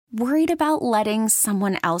Worried about letting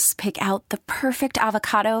someone else pick out the perfect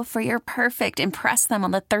avocado for your perfect impress them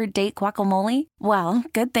on the third date guacamole? Well,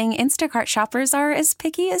 good thing Instacart shoppers are as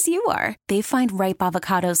picky as you are. They find ripe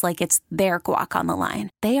avocados like it's their guac on the line.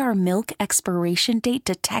 They are milk expiration date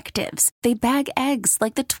detectives. They bag eggs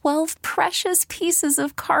like the 12 precious pieces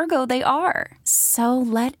of cargo they are. So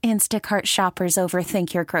let Instacart shoppers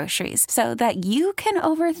overthink your groceries so that you can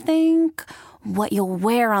overthink what you'll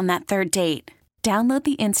wear on that third date. Download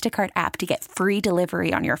the Instacart app to get free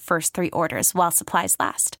delivery on your first 3 orders while supplies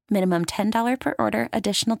last. Minimum $10 per order.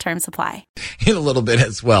 Additional terms apply. In a little bit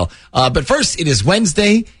as well. But first, it is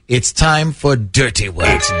Wednesday. It's time for Dirty Work.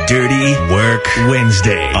 It's Dirty Work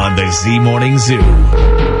Wednesday on the Z Morning Zoo.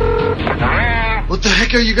 What the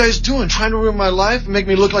heck are you guys doing? Trying to ruin my life and make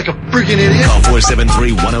me look like a freaking idiot? Call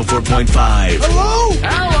 473-104.5. Hello?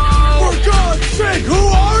 Hello? For God's sake, who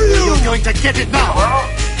are you? You're going to get it now.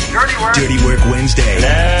 Hello? Dirty Work. Dirty Work Wednesday.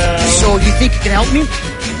 So you think you can help me?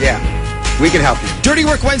 Yeah, we can help you. Dirty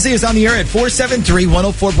Work Wednesday is on the air at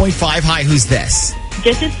 473-104.5. Hi, who's this?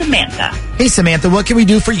 This is Samantha. Hey, Samantha, what can we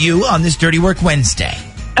do for you on this Dirty Work Wednesday?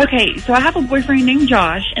 Okay, so I have a boyfriend named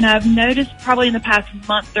Josh, and I've noticed probably in the past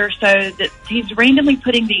month or so that he's randomly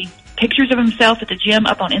putting these pictures of himself at the gym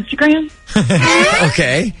up on Instagram.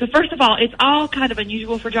 Okay. So first of all, it's all kind of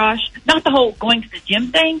unusual for Josh. Not the whole going to the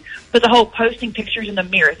gym thing, but the whole posting pictures in the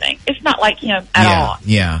mirror thing. It's not like him at all.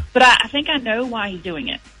 Yeah. But I think I know why he's doing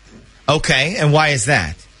it. Okay, and why is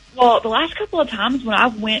that? Well, the last couple of times when I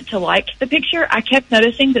went to like the picture, I kept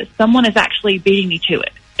noticing that someone is actually beating me to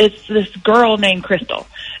it. It's this girl named Crystal.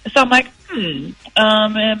 So I'm like, and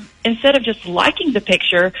instead of just liking the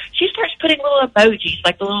picture, she starts putting little emojis,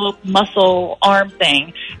 like the little muscle arm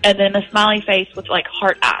thing, and then a smiley face with like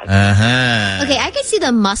heart eyes. Uh-huh. Okay, I could see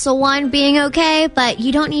the muscle one being okay, but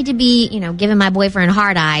you don't need to be, giving my boyfriend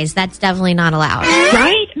heart eyes. That's definitely not allowed.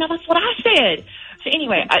 Right? No, that's what I said. So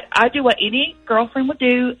anyway, I do what any girlfriend would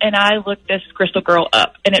do, and I look this Crystal girl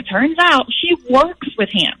up. And it turns out she works with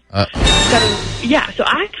him. So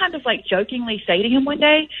I kind of like jokingly say to him one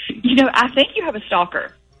day, I think you have a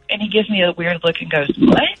stalker. And he gives me a weird look and goes,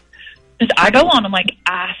 what? And I go on, I'm like,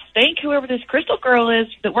 I think whoever this Crystal girl is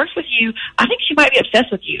that works with you, I think she might be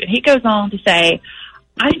obsessed with you. And he goes on to say,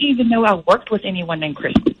 I didn't even know I worked with anyone named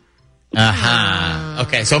Crystal. Uh-huh.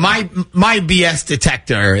 Okay, so my BS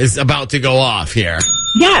detector is about to go off here.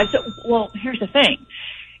 Yeah, here's the thing.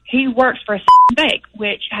 He works for a bank,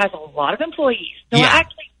 which has a lot of employees. So Yeah. I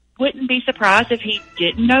actually wouldn't be surprised if he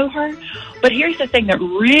didn't know her. But here's the thing that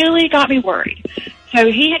really got me worried.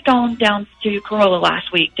 So he had gone down to Corolla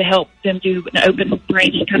last week to help them do an open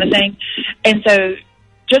range kind of thing. And so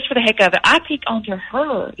just for the heck of it, I peek onto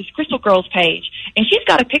this Crystal girl's page, and she's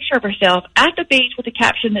got a picture of herself at the beach with a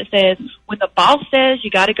caption that says, when the boss says you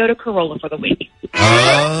got to go to Corolla for the week.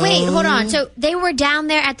 Wait, hold on. So they were down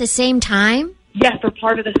there at the same time? Yes, for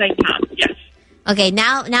part of the same time, yes. Okay,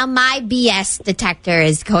 now my BS detector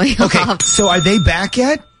is going off. So are they back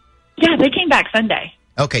yet? Yeah, they came back Sunday.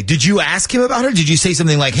 Okay, did you ask him about her? Did you say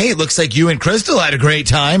something like, hey, it looks like you and Crystal had a great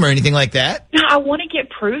time or anything like that? No, I want to get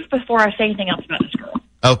proof before I say anything else about this girl.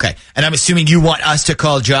 Okay, and I'm assuming you want us to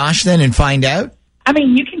call Josh then and find out? I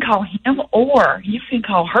mean, you can call him or you can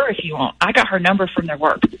call her if you want. I got her number from their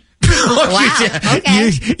work. Wow,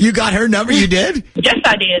 okay. You got her number, you did? Yes,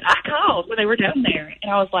 I did. I called when they were down there,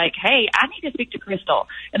 and I was like, hey, I need to speak to Crystal.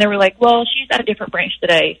 And they were like, well, she's at a different branch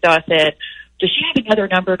today. So I said, does she have another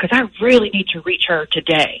number? Because I really need to reach her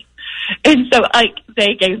today. And so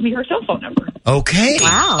they gave me her cell phone number. Okay.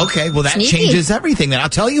 Wow. Okay, well, that Sneaky. changes everything then. I'll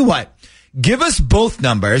tell you what. Give us both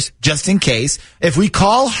numbers, just in case. If we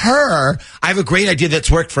call her, I have a great idea that's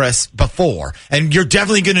worked for us before. And you're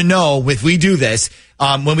definitely going to know if we do this,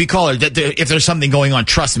 when we call her, that if there's something going on,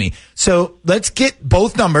 trust me. So let's get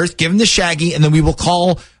both numbers, give them to Shaggy, and then we will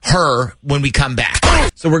call her when we come back.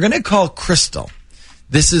 So we're going to call Crystal.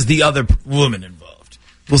 This is the other woman involved.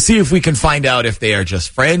 We'll see if we can find out if they are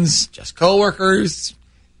just friends, just coworkers,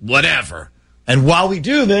 whatever. And while we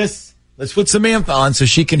do this, let's put Samantha on so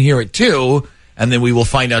she can hear it too, and then we will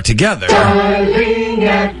find out together. Ugh,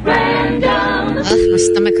 my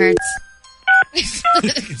stomach hurts. It's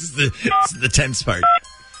the tense part.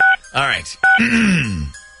 All right.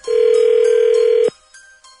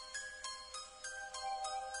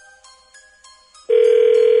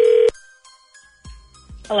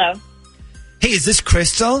 Hello. Hey, is this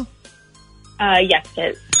Crystal? Yes,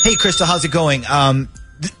 it is. Hey, Crystal, how's it going?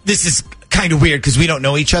 This is kind of weird because we don't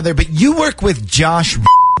know each other, but you work with Josh,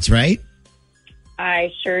 right?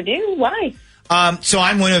 I sure do. Why? So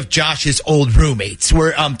I'm one of Josh's old roommates.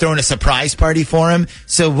 We're throwing a surprise party for him.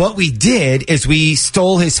 So what we did is we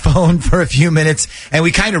stole his phone for a few minutes, and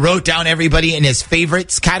we kind of wrote down everybody in his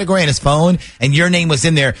favorites category on his phone, and your name was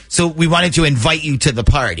in there. So we wanted to invite you to the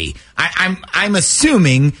party. I'm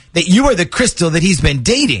assuming that you are the Crystal that he's been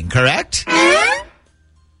dating, correct?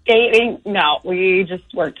 Dating? No, we just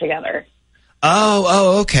work together.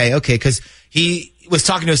 Oh, okay. Because he was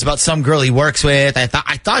talking to us about some girl he works with. I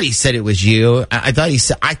thought he said it was you. I thought he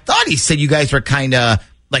said you guys were kind of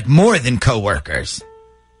like more than coworkers.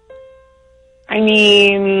 I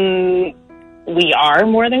mean, we are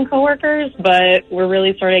more than coworkers, but we're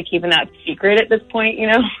really sort of keeping that secret at this point, you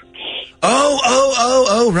know?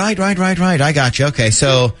 Oh, right. I got you. Okay,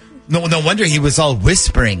 so no wonder he was all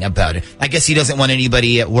whispering about it. I guess he doesn't want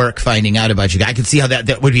anybody at work finding out about you. I can see how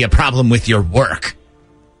that would be a problem with your work.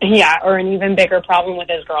 Yeah, or an even bigger problem with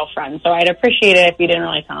his girlfriend. So I'd appreciate it if you didn't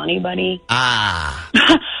really tell anybody. Ah.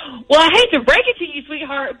 Well, I hate to break it to you,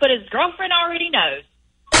 sweetheart, but his girlfriend already knows.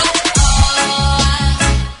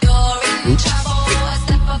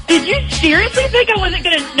 Did you seriously think I wasn't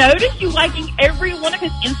going to notice you liking every one of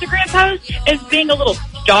his Instagram posts and being a little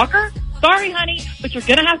stalker? Sorry, honey, but you're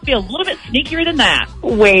going to have to be a little bit sneakier than that.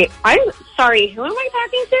 Wait, I'm sorry. Who am I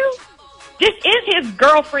talking to? This is his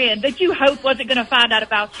girlfriend that you hoped wasn't going to find out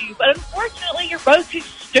about you. But unfortunately, you're both too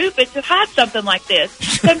stupid to hide something like this.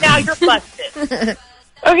 So now you're busted.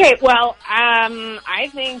 Okay, well, I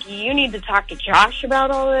think you need to talk to Josh about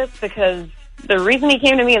all this because the reason he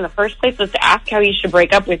came to me in the first place was to ask how he should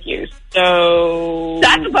break up with you. So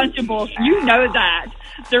that's a bunch of bullshit. You know that.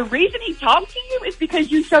 The reason he talked to you is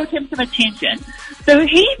because you showed him some attention. So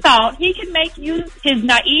he thought he could make you his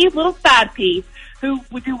naive little side piece who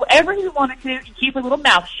would do whatever he wanted to and keep a little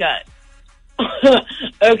mouth shut.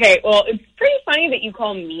 Okay, well, it's pretty funny that you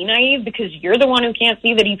call me naive because you're the one who can't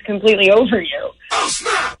see that he's completely over you. Oh,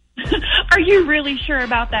 snap! Are you really sure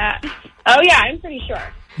about that? Oh, yeah, I'm pretty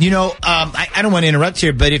sure. You know, I don't want to interrupt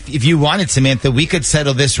here, but if you wanted, Samantha, we could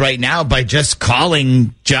settle this right now by just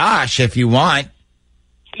calling Josh if you want.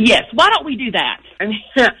 Yes, why don't we do that?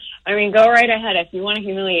 I mean, go right ahead. If you want to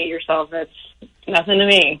humiliate yourself, it's nothing to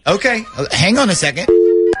me. Okay, hang on a second.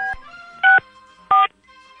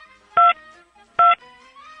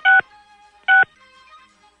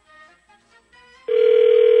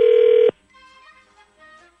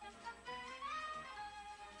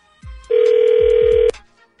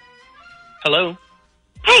 Hello?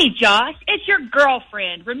 Hey, Josh, it's your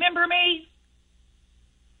girlfriend. Remember me?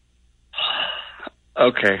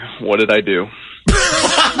 Okay, what did I do?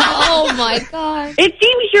 Oh, my God. It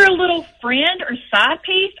seems your little friend or side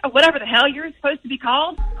piece, or whatever the hell you're supposed to be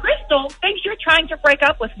called, Crystal, thinks you're trying to break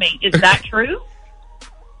up with me. Is that true?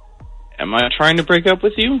 Am I trying to break up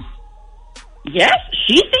with you? Yes,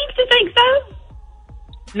 she seems to think so.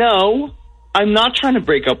 No, I'm not trying to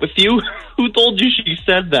break up with you. Who told you she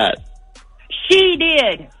said that? She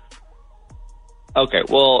did. Okay,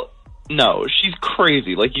 well, no, she's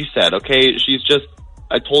crazy, like you said, okay?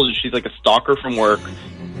 I told you she's like a stalker from work,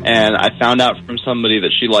 and I found out from somebody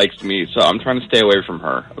that she likes me, so I'm trying to stay away from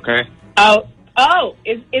her, okay? Oh,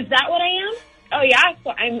 is that what I am? Oh, yeah,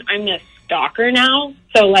 so I'm a stalker now?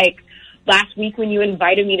 So, like, last week when you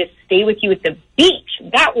invited me to stay with you at the beach,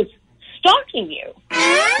 that was stalking you.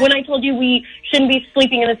 When I told you we shouldn't be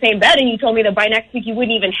sleeping in the same bed and you told me that by next week you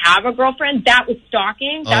wouldn't even have a girlfriend, that was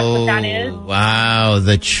stalking. That's what that is. Wow,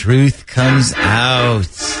 the truth comes out.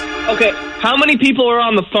 Okay, how many people are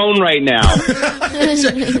on the phone right now?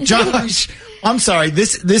 Josh, I'm sorry.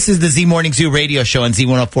 This is the Z Morning Zoo radio show on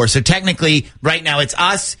Z104. So technically, right now it's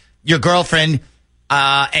us, your girlfriend,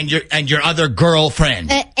 and your other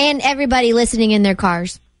girlfriend. And everybody listening in their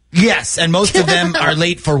cars. Yes, and most of them are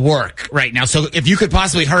late for work right now. So if you could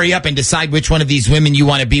possibly hurry up and decide which one of these women you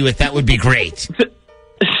want to be with, that would be great. This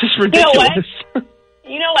is ridiculous.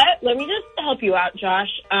 You know what? Let me just help you out, Josh.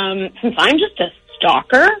 Since I'm just a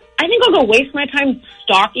stalker, I think I'll go waste my time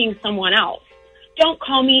stalking someone else. Don't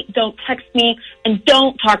call me, don't text me, and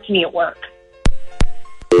don't talk to me at work.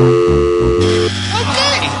 Okay.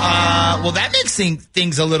 Well, that makes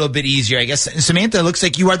things a little bit easier, I guess. Samantha, it looks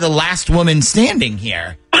like you are the last woman standing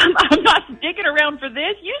here. I'm not sticking around for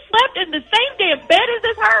this. You slept in the same damn bed as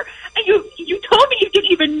this her, and you told me you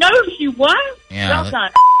didn't even know she was. Yeah, well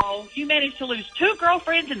done. You managed to lose 2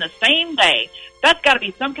 girlfriends in the same day. That's got to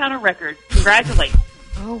be some kind of record. Congratulations.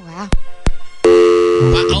 Oh, wow.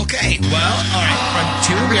 Well, okay. Well, all right.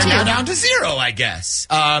 From 2, we are now down to 0, I guess.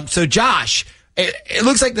 So, Josh, it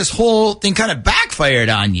looks like this whole thing kind of backfired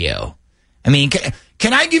on you. I mean,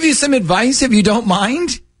 can I give you some advice if you don't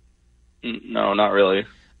mind? No, not really.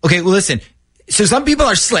 Okay, well, listen. So some people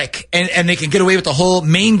are slick and they can get away with the whole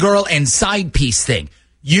main girl and side piece thing.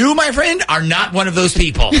 You, my friend, are not one of those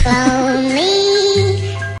people.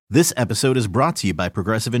 This episode is brought to you by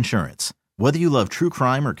Progressive Insurance. Whether you love true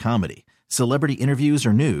crime or comedy, celebrity interviews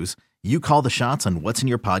or news, you call the shots on what's in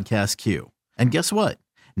your podcast queue. And guess what?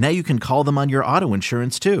 Now you can call them on your auto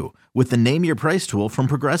insurance too with the Name Your Price tool from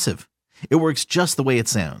Progressive. It works just the way it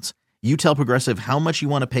sounds. You tell Progressive how much you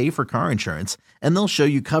want to pay for car insurance, and they'll show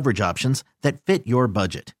you coverage options that fit your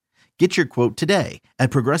budget. Get your quote today at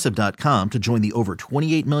Progressive.com to join the over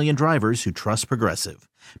 28 million drivers who trust Progressive.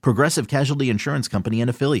 Progressive Casualty Insurance Company and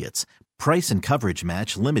Affiliates. Price and coverage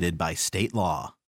match limited by state law.